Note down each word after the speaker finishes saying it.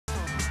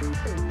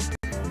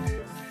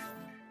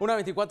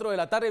1:24 de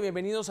la tarde,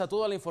 bienvenidos a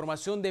toda la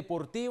información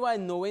deportiva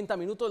en 90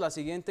 minutos. La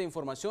siguiente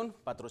información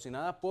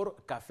patrocinada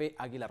por Café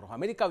Águila Roja.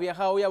 América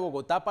viaja hoy a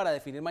Bogotá para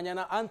definir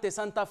mañana ante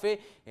Santa Fe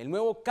el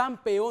nuevo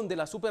campeón de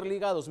la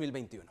Superliga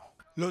 2021.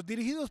 Los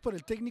dirigidos por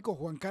el técnico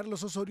Juan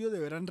Carlos Osorio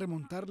deberán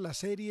remontar la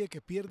serie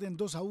que pierden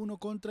 2-1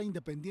 contra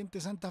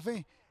Independiente Santa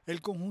Fe. El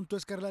conjunto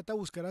escarlata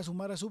buscará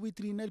sumar a su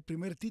vitrina el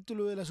primer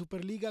título de la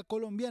Superliga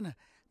colombiana,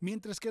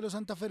 mientras que los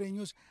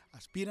santafereños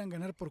aspiran a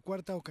ganar por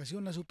cuarta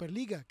ocasión la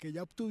Superliga, que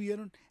ya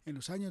obtuvieron en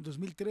los años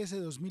 2013,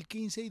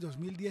 2015 y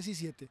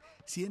 2017,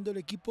 siendo el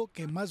equipo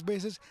que más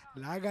veces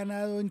la ha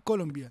ganado en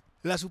Colombia.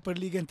 La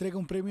Superliga entrega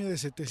un premio de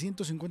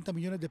 750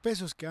 millones de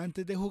pesos que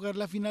antes de jugar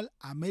la final,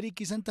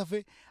 América y Santa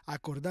Fe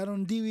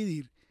acordaron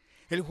dividir.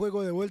 El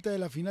juego de vuelta de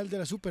la final de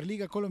la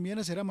Superliga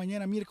colombiana será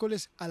mañana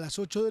miércoles a las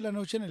 8 de la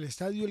noche en el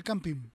Estadio El Campín.